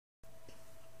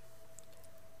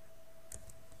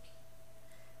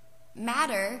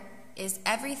Matter is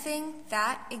everything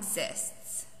that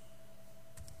exists.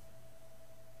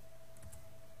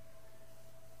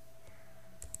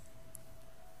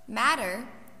 Matter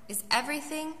is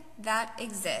everything that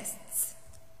exists.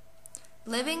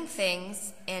 Living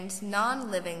things and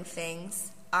non-living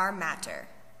things are matter.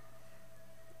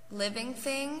 Living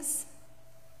things,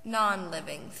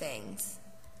 non-living things.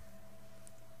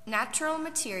 Natural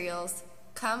materials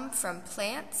come from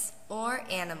plants or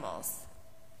animals.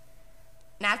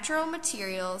 Natural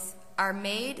materials are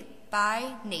made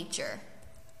by nature.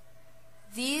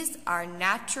 These are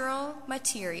natural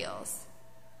materials: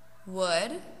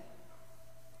 wood,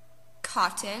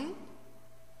 cotton,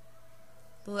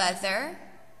 leather,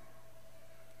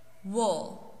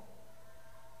 wool.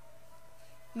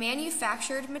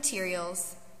 Manufactured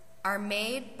materials are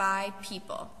made by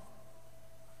people: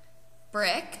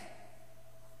 brick,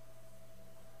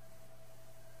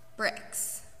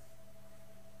 bricks,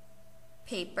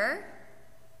 paper,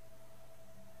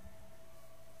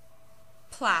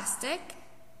 plastic,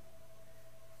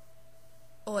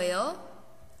 oil,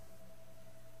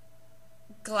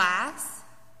 glass,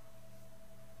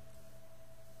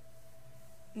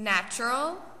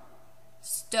 natural,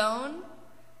 stone,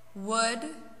 wood,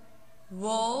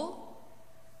 wool,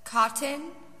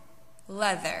 cotton,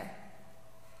 leather.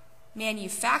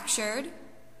 Manufactured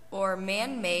or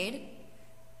man-made,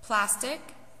 plastic,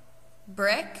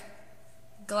 brick,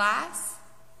 glass,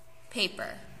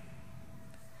 paper.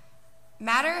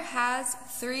 Matter has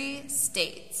 3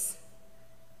 states: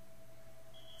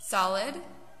 solid,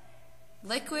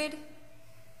 liquid,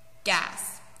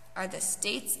 gas are the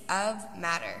states of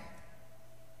matter.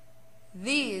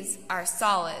 These are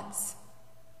solids.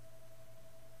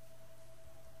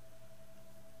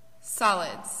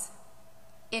 Solids.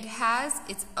 It has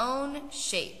its own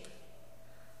shape.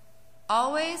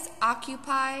 Always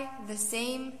occupy the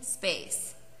same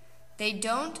space. They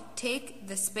don't take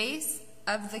the space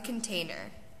of the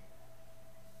container.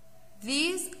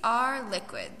 These are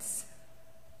liquids.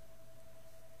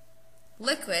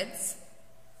 Liquids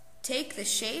take the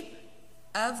shape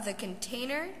of the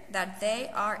container that they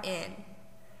are in.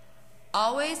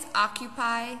 Always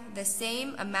occupy the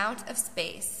same amount of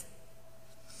space.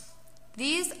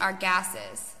 These are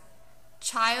gases.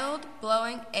 Child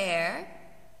blowing air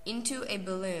into a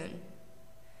balloon.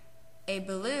 A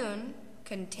balloon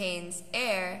contains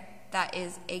air that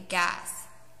is a gas.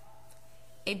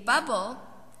 A bubble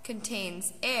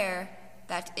contains air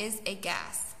that is a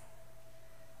gas.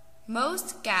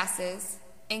 Most gases,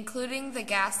 including the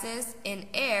gases in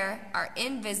air, are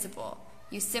invisible.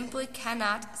 You simply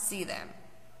cannot see them.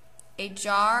 A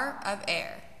jar of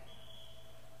air.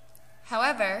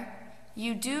 However,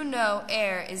 you do know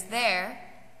air is there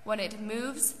when it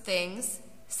moves things,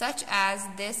 such as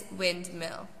this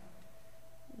windmill.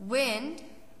 Wind,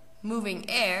 moving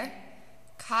air,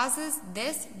 causes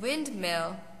this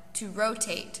windmill to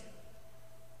rotate.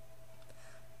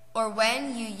 Or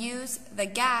when you use the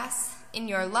gas in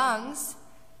your lungs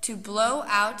to blow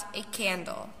out a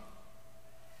candle.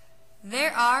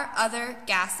 There are other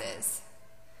gases.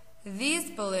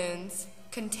 These balloons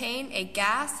contain a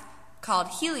gas called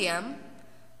helium,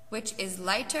 which is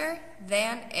lighter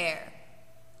than air.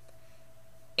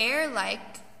 Air,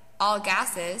 like all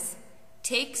gases,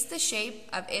 takes the shape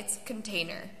of its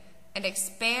container and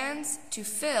expands to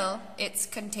fill its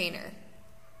container.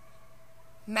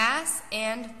 Mass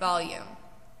and volume.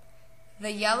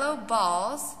 The yellow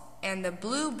balls and the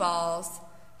blue balls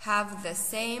have the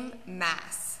same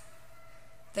mass.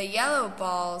 The yellow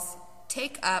balls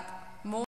take up